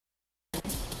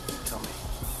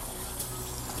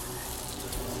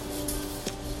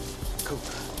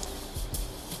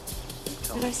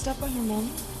Did I step on your mom?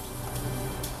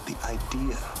 The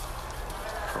idea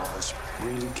for all this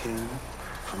really came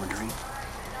from a dream?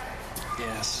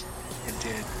 Yes, it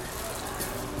did.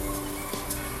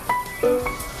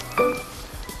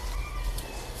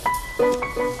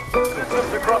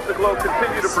 Protests across the globe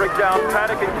continue to break down.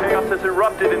 Panic and chaos has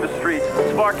erupted in the streets,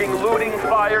 sparking looting,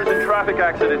 fires, and traffic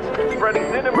accidents, spreading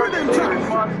thin emergency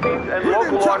response teams and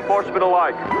local law enforcement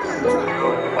alike.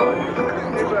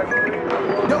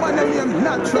 The one named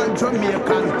Natural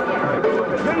Jamaican.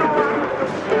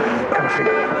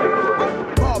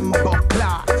 Bumbo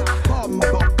clock,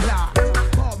 bumbo clock,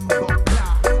 bumbo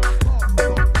clock, bumbo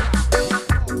clock.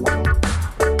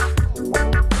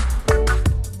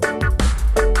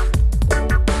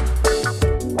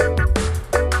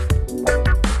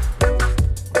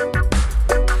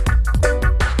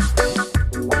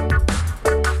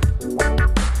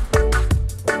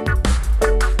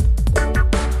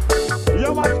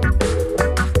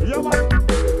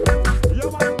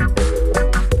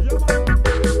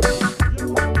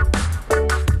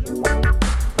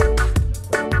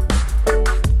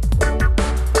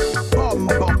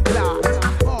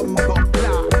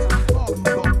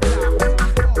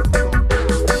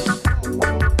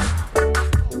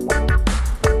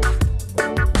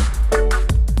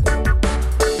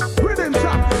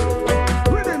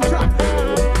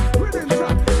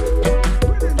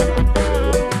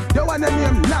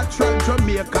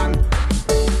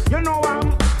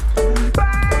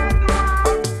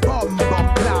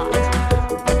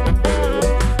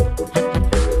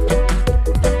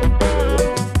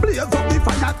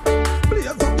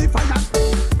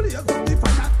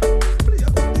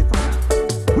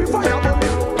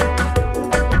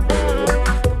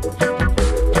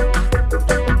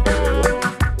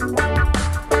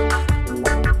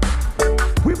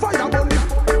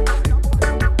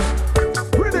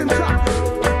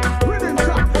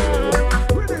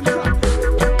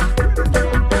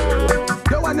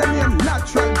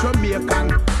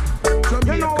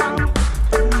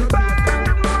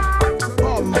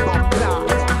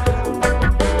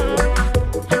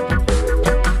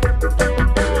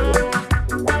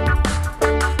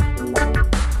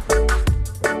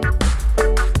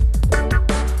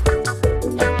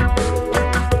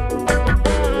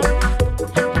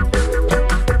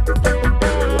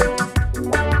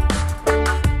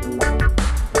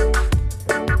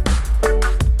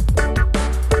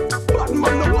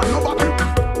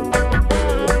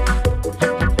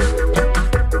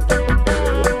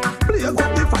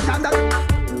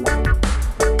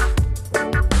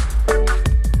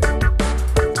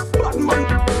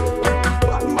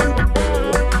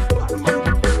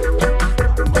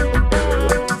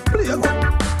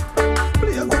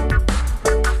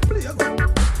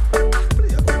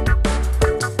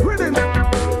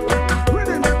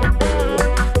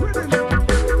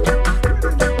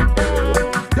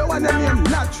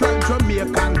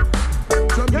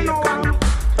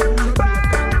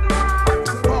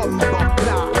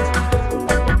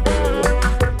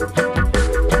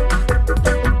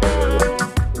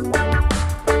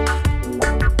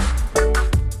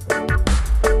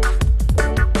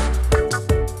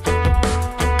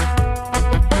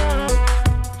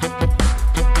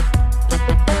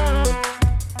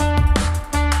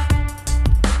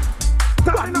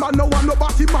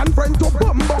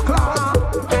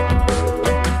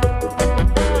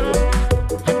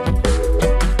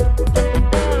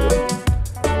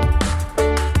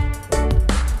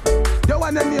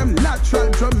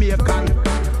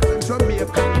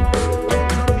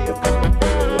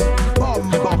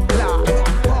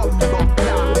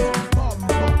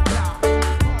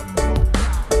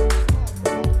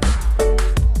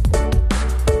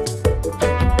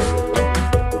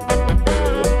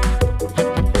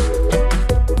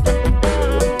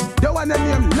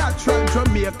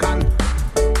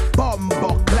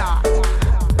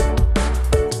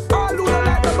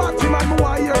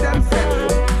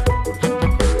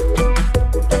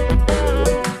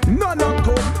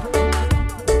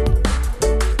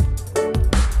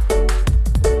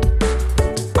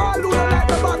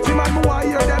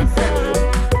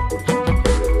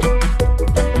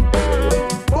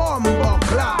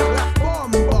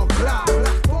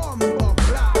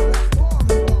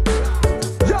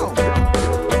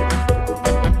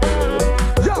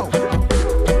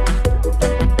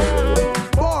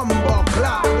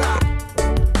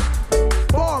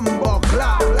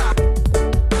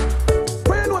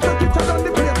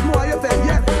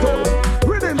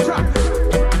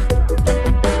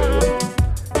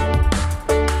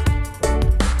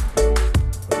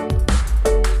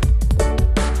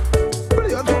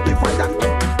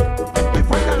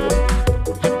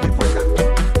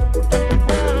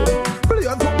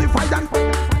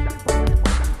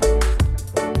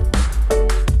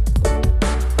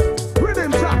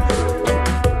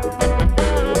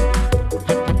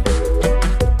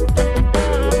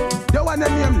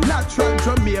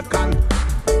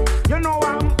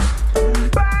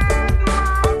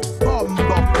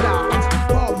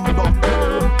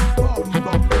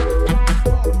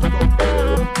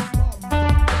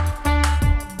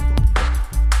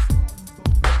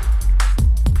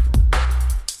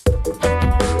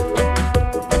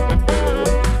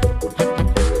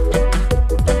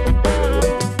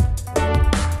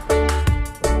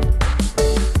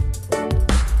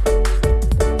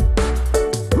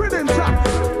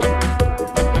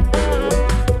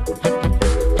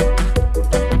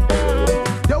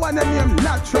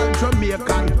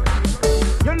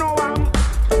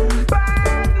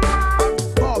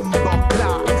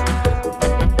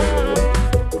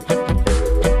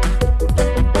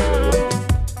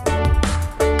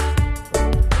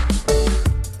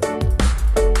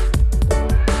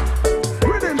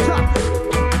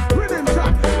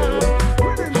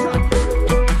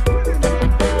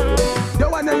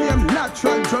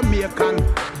 natural Jamaican.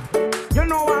 You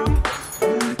know I'm